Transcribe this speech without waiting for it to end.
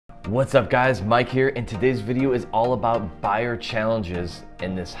What's up guys, Mike here, and today's video is all about buyer challenges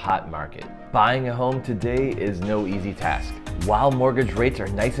in this hot market. Buying a home today is no easy task. While mortgage rates are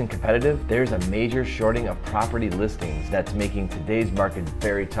nice and competitive, there's a major shorting of property listings that's making today's market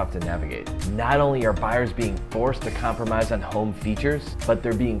very tough to navigate. Not only are buyers being forced to compromise on home features, but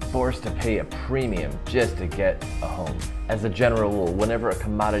they're being forced to pay a premium just to get a home. As a general rule, whenever a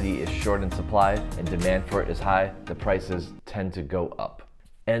commodity is short in supply and demand for it is high, the prices tend to go up.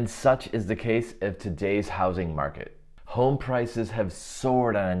 And such is the case of today's housing market. Home prices have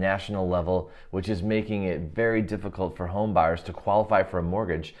soared on a national level, which is making it very difficult for home buyers to qualify for a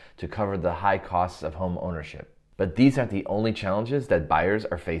mortgage to cover the high costs of home ownership. But these aren't the only challenges that buyers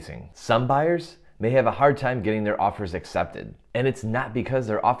are facing. Some buyers may have a hard time getting their offers accepted. And it's not because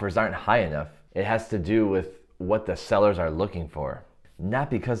their offers aren't high enough. It has to do with what the sellers are looking for. Not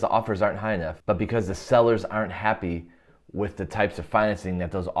because the offers aren't high enough, but because the sellers aren't happy with the types of financing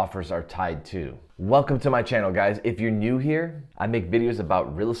that those offers are tied to. Welcome to my channel, guys. If you're new here, I make videos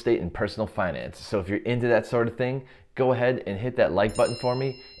about real estate and personal finance. So if you're into that sort of thing, go ahead and hit that like button for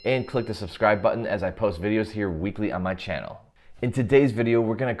me and click the subscribe button as I post videos here weekly on my channel. In today's video,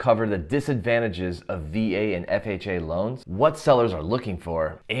 we're gonna cover the disadvantages of VA and FHA loans, what sellers are looking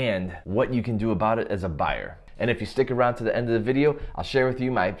for, and what you can do about it as a buyer. And if you stick around to the end of the video, I'll share with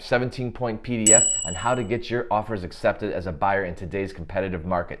you my 17-point PDF on how to get your offers accepted as a buyer in today's competitive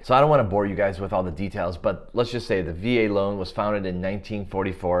market. So I don't want to bore you guys with all the details, but let's just say the VA loan was founded in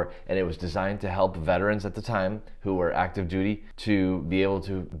 1944, and it was designed to help veterans at the time who were active duty to be able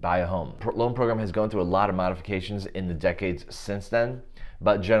to buy a home. The loan program has gone through a lot of modifications in the decades since then.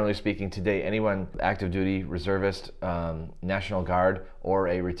 But generally speaking, today, anyone active duty, reservist, National Guard, or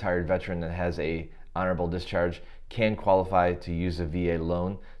a retired veteran that has a honorable discharge can qualify to use a VA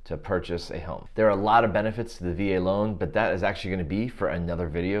loan to purchase a home. There are a lot of benefits to the VA loan, but that is actually going to be for another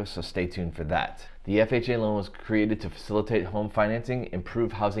video, so stay tuned for that. The FHA loan was created to facilitate home financing,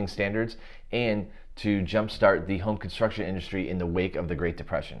 improve housing standards, and to jumpstart the home construction industry in the wake of the Great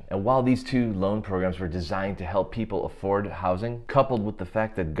Depression. And while these two loan programs were designed to help people afford housing, coupled with the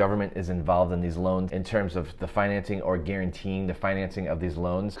fact that government is involved in these loans in terms of the financing or guaranteeing the financing of these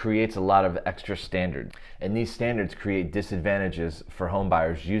loans, creates a lot of extra standards. And these standards create disadvantages for home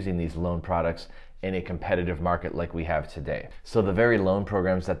buyers using these loan products in a competitive market like we have today. So the very loan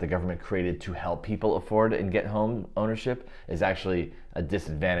programs that the government created to help people afford and get home ownership is actually a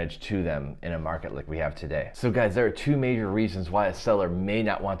disadvantage to them in a market like we have today. So guys, there are two major reasons why a seller may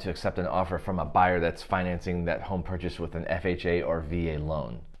not want to accept an offer from a buyer that's financing that home purchase with an FHA or VA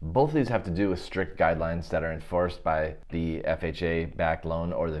loan. Both of these have to do with strict guidelines that are enforced by the FHA-backed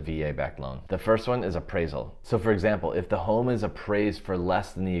loan or the VA-backed loan. The first one is appraisal. So for example, if the home is appraised for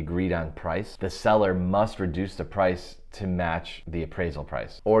less than the agreed on price, the seller must reduce the price to match the appraisal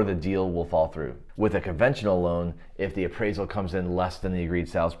price, or the deal will fall through. With a conventional loan, if the appraisal comes in less than the agreed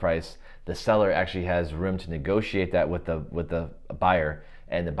sales price, the seller actually has room to negotiate that with the buyer,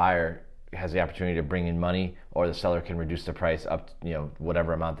 and the buyer has the opportunity to bring in money, or the seller can reduce the price up to,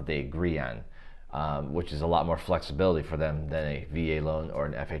 whatever amount that they agree on, which is a lot more flexibility for them than a VA loan or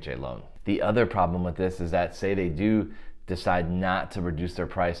an FHA loan. The other problem with this is that, say they do decide not to reduce their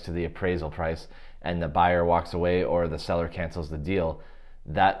price to the appraisal price and the buyer walks away or the seller cancels the deal,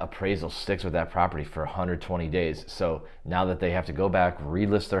 that appraisal sticks with that property for 120 days. So now that they have to go back,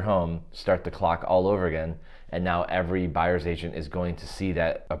 relist their home, start the clock all over again, and now every buyer's agent is going to see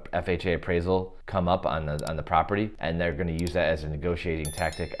that FHA appraisal come up on the property, and they're going to use that as a negotiating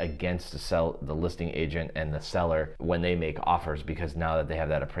tactic against the listing agent and the seller when they make offers, because now that they have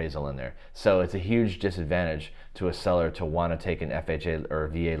that appraisal in there. So it's a huge disadvantage to a seller to want to take an FHA or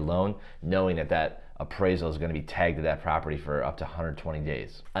VA loan knowing that appraisal is going to be tagged to that property for up to 120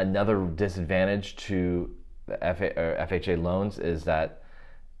 days. Another disadvantage to the FHA loans is that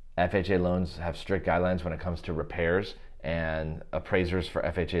FHA loans have strict guidelines when it comes to repairs, and appraisers for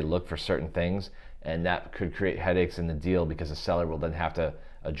FHA look for certain things, and that could create headaches in the deal because the seller will then have to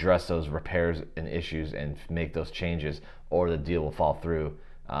address those repairs and issues and make those changes, or the deal will fall through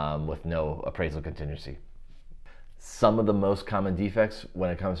with no appraisal contingency. Some of the most common defects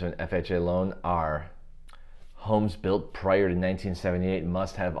when it comes to an FHA loan are: homes built prior to 1978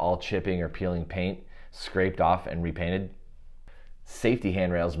 must have all chipping or peeling paint scraped off and repainted. Safety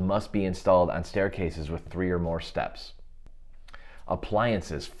handrails must be installed on staircases with 3 or more steps.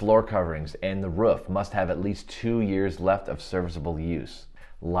 Appliances, floor coverings, and the roof must have at least 2 years left of serviceable use.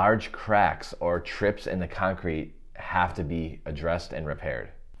 Large cracks or trips in the concrete have to be addressed and repaired.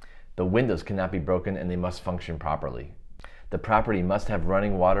 The windows cannot be broken and they must function properly. The property must have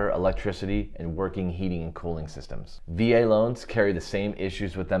running water, electricity, and working heating and cooling systems. VA loans carry the same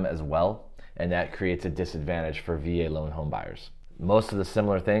issues with them as well, and that creates a disadvantage for VA loan home buyers. Most of the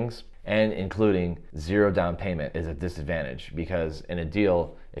similar things, and including zero down payment, is a disadvantage, because in a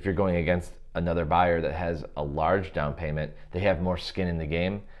deal, if you're going against another buyer that has a large down payment, they have more skin in the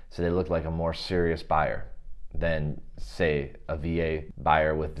game, so they look like a more serious buyer than, say, a VA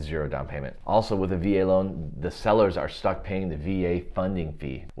buyer with zero down payment. Also, with a VA loan, the sellers are stuck paying the VA funding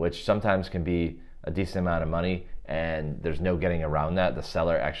fee, which sometimes can be a decent amount of money, and there's no getting around that. The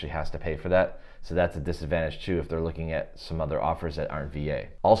seller actually has to pay for that. So that's a disadvantage too if they're looking at some other offers that aren't VA.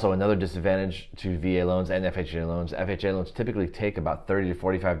 Also, another disadvantage to VA loans and FHA loans typically take about 30 to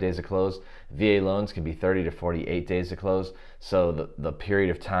 45 days to close. VA loans can be 30 to 48 days to close. So the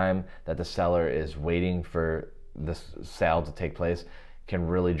period of time that the seller is waiting for the sale to take place can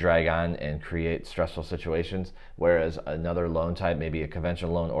really drag on and create stressful situations, whereas another loan type, maybe a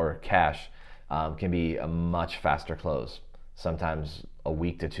conventional loan or cash, can be a much faster close, sometimes a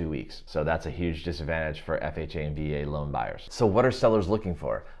week to 2 weeks. So that's a huge disadvantage for FHA and VA loan buyers. So what are sellers looking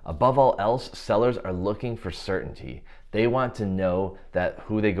for? Above all else, sellers are looking for certainty. They want to know that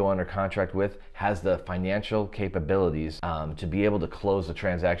who they go under contract with has the financial capabilities to be able to close the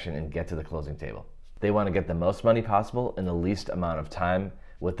transaction and get to the closing table. They want to get the most money possible in the least amount of time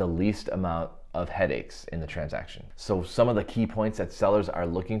with the least amount of headaches in the transaction. So some of the key points that sellers are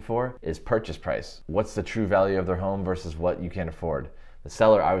looking for is purchase price. What's the true value of their home versus what you can afford? The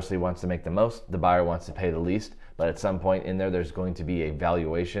seller obviously wants to make the most, the buyer wants to pay the least, but at some point in there's going to be a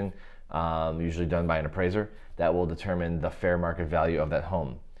valuation, usually done by an appraiser, that will determine the fair market value of that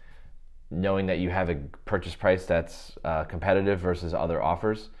home. Knowing that you have a purchase price that's competitive versus other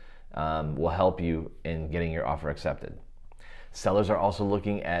offers will help you in getting your offer accepted. Sellers are also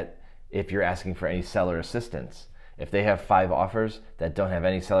looking at if you're asking for any seller assistance. If they have 5 offers that don't have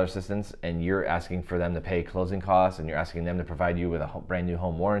any seller assistance and you're asking for them to pay closing costs and you're asking them to provide you with a brand new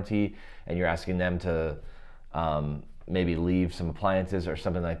home warranty and you're asking them to maybe leave some appliances or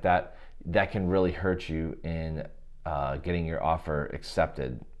something like that, that can really hurt you in getting your offer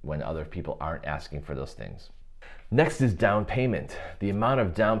accepted when other people aren't asking for those things. Next is down payment. The amount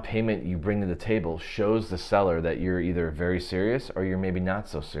of down payment you bring to the table shows the seller that you're either very serious or you're maybe not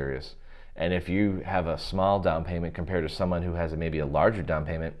so serious. And if you have a small down payment compared to someone who has maybe a larger down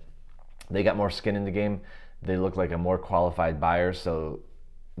payment, they got more skin in the game. They look like a more qualified buyer, so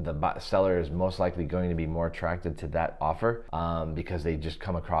the seller is most likely going to be more attracted to that offer because they just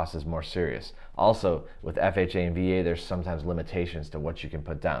come across as more serious. Also, with FHA and VA, there's sometimes limitations to what you can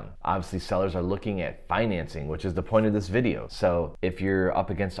put down. Obviously, sellers are looking at financing, which is the point of this video. So if you're up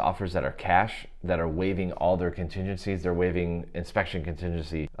against offers that are cash, that are waiving all their contingencies, they're waiving inspection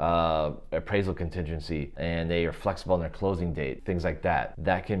contingency, appraisal contingency, and they are flexible in their closing date, things like that,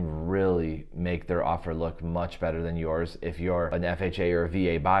 that can really make their offer look much better than yours. If you're an FHA or a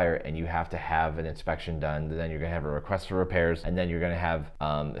VA buyer and you have to have an inspection done, then you're gonna have a request for repairs, and then you're gonna have,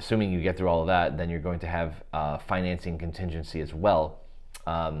 assuming you get through all of that, then you're going to have financing contingency as well,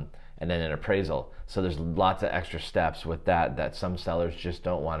 and then an appraisal. So there's lots of extra steps with that some sellers just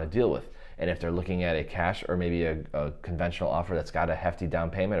don't want to deal with. And if they're looking at a cash or maybe a conventional offer that's got a hefty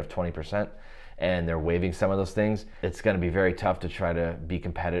down payment of 20%, and they're waiving some of those things, it's going to be very tough to try to be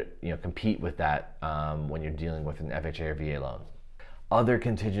competitive, compete with that when you're dealing with an FHA or VA loan. Other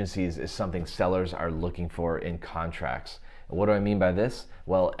contingencies is something sellers are looking for in contracts. What do I mean by this?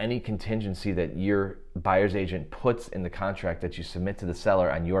 Well, any contingency that your buyer's agent puts in the contract that you submit to the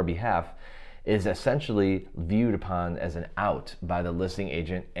seller on your behalf is essentially viewed upon as an out by the listing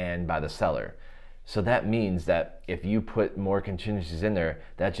agent and by the seller. So that means that if you put more contingencies in there,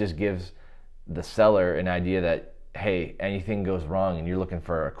 that just gives the seller an idea that, hey, anything goes wrong and you're looking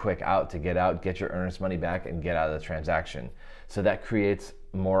for a quick out to get out, get your earnest money back and get out of the transaction. So that creates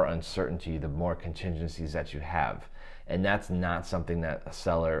more uncertainty the more contingencies that you have. And that's not something that a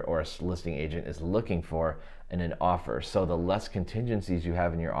seller or a listing agent is looking for in an offer. So the less contingencies you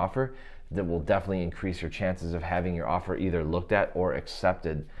have in your offer, that will definitely increase your chances of having your offer either looked at or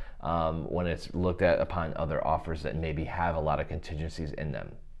accepted when it's looked at upon other offers that maybe have a lot of contingencies in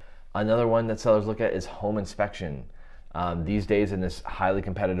them. Another one that sellers look at is home inspection. These days in this highly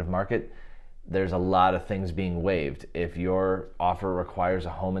competitive market, there's a lot of things being waived. If your offer requires a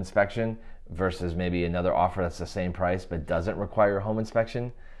home inspection versus maybe another offer that's the same price but doesn't require a home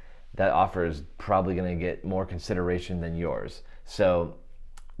inspection, that offer is probably going to get more consideration than yours. So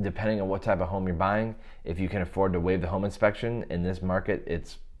depending on what type of home you're buying, if you can afford to waive the home inspection in this market,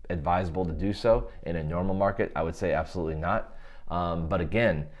 it's advisable to do so. In a normal market, I would say absolutely not. But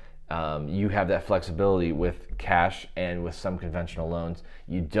again, You have that flexibility with cash and with some conventional loans.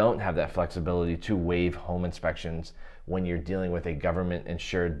 You don't have that flexibility to waive home inspections when you're dealing with a government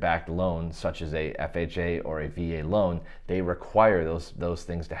insured backed loan, such as a FHA or a VA loan. They require those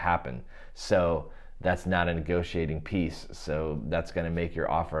things to happen. So that's not a negotiating piece. So that's going to make your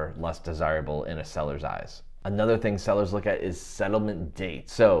offer less desirable in a seller's eyes. Another thing sellers look at is settlement date.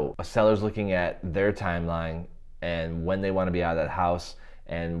 So a seller's looking at their timeline and when they want to be out of that house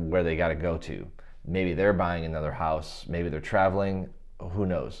and where they got to go to. Maybe they're buying another house, maybe they're traveling, who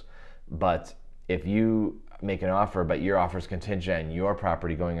knows. But if you make an offer, but your offer is contingent on your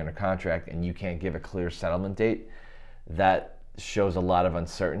property going under contract and you can't give a clear settlement date, that shows a lot of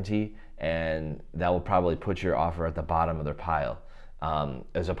uncertainty, and that will probably put your offer at the bottom of their pile.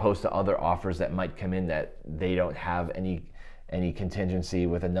 As opposed to other offers that might come in that they don't have any contingency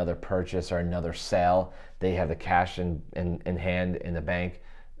with another purchase or another sale. They have the cash in hand in the bank,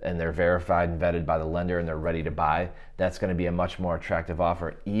 and they're verified and vetted by the lender and they're ready to buy. That's going to be a much more attractive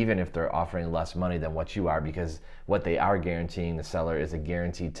offer, even if they're offering less money than what you are, because what they are guaranteeing the seller is a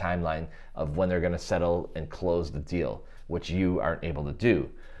guaranteed timeline of when they're going to settle and close the deal, which you aren't able to do.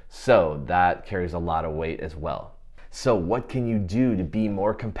 So that carries a lot of weight as well. So what can you do to be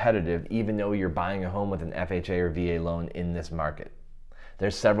more competitive even though you're buying a home with an FHA or VA loan in this market?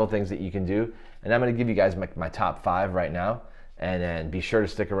 There's several things that you can do, and I'm going to give you guys my top 5 right now, and then be sure to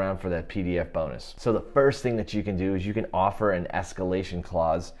stick around for that PDF bonus. So the first thing that you can do is you can offer an escalation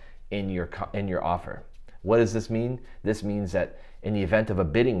clause in your offer. What does this mean? This means that in the event of a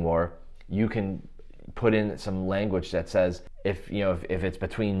bidding war, you can put in some language that says, if it's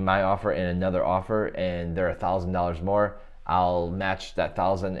between my offer and another offer and they're $1,000 more, I'll match that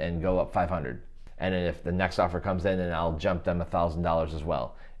 $1,000 and go up $500. And then if the next offer comes in, then I'll jump them $1,000 as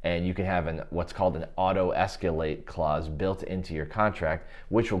well. And you can have what's called an auto escalate clause built into your contract,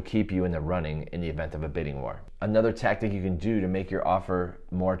 which will keep you in the running in the event of a bidding war. Another tactic you can do to make your offer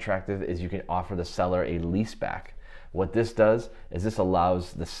more attractive is you can offer the seller a lease back. What this does is this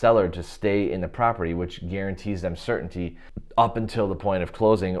allows the seller to stay in the property, which guarantees them certainty up until the point of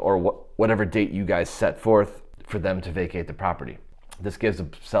closing, or whatever date you guys set forth for them to vacate the property. This gives the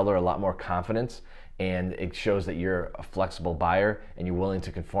seller a lot more confidence, and it shows that you're a flexible buyer and you're willing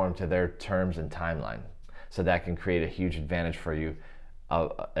to conform to their terms and timeline. So that can create a huge advantage for you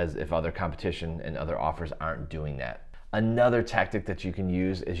as if other competition and other offers aren't doing that. Another tactic that you can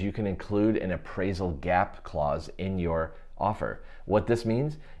use is you can include an appraisal gap clause in your offer. What this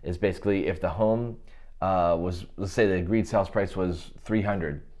means is basically if the home let's say the agreed sales price was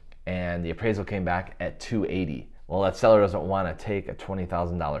 $300 and the appraisal came back at $280. Well, that seller doesn't want to take a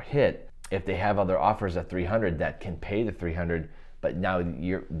 $20,000 hit. If they have other offers at $300 that can pay the $300, but now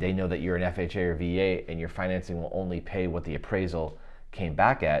they know that you're an FHA or VA and your financing will only pay what the appraisal came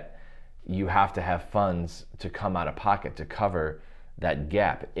back at, you have to have funds to come out of pocket to cover that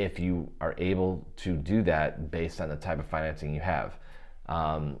gap if you are able to do that based on the type of financing you have.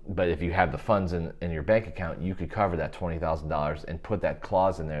 But if you have the funds in your bank account, you could cover that $20,000 and put that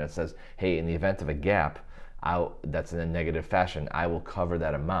clause in there that says, hey, in the event of a gap, that's in a negative fashion, I will cover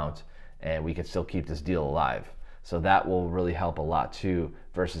that amount and we can still keep this deal alive. So that will really help a lot too,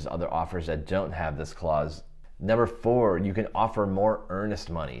 versus other offers that don't have this clause. Number 4, you can offer more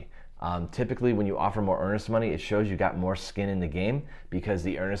earnest money. Typically when you offer more earnest money, it shows you got more skin in the game, because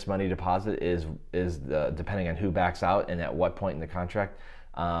the earnest money deposit is depending on who backs out and at what point in the contract,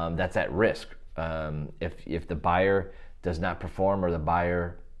 that's at risk. If the buyer does not perform or the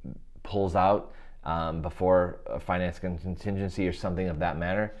buyer pulls out before a finance contingency or something of that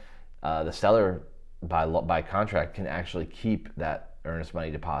manner, the seller by contract can actually keep that earnest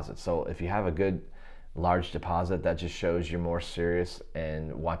money deposit. So if you have a good large deposit, that just shows you're more serious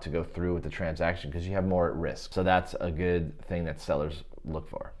and want to go through with the transaction because you have more at risk. So that's a good thing that sellers look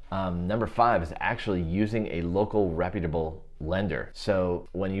for. Number 5 is actually using a local reputable lender. So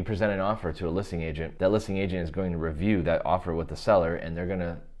when you present an offer to a listing agent, that listing agent is going to review that offer with the seller, and they're going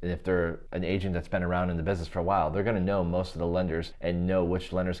to, if they're an agent that's been around in the business for a while, they're going to know most of the lenders and know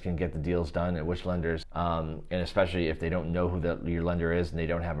which lenders can get the deals done and which lenders, and especially if they don't know who your lender is and they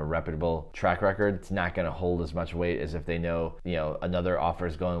don't have a reputable track record, it's not going to hold as much weight as if they know, another offer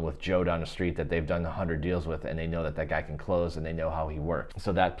is going with Joe down the street that they've done 100 deals with, and they know that guy can close and they know how he works.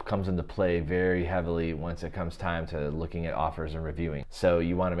 So that comes into play very heavily once it comes time to looking at offers and reviewing. So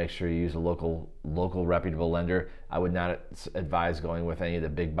you want to make sure you use a local reputable lender. I would not advise going with any of the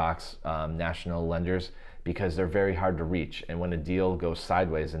big box national lenders, because they're very hard to reach. And when a deal goes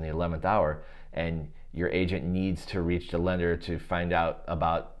sideways in the 11th hour and your agent needs to reach the lender to find out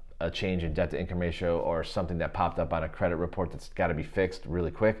about a change in debt to income ratio or something that popped up on a credit report that's got to be fixed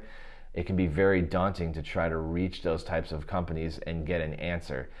really quick, it can be very daunting to try to reach those types of companies and get an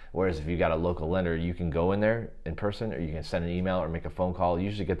answer. Whereas if you got a local lender, you can go in there in person, or you can send an email or make a phone call,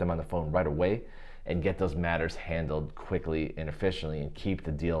 usually get them on the phone right away and get those matters handled quickly and efficiently and keep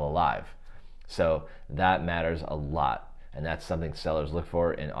the deal alive. So that matters a lot, and that's something sellers look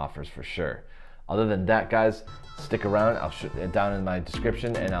for in offers for sure. Other than that, guys, stick around. I'll down in my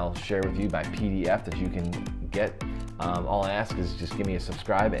description, and I'll share with you my PDF that you can get. All I ask is just give me a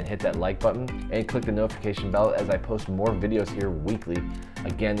subscribe and hit that like button and click the notification bell as I post more videos here weekly.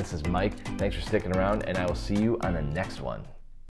 Again, this is Mike. Thanks for sticking around, and I will see you on the next one.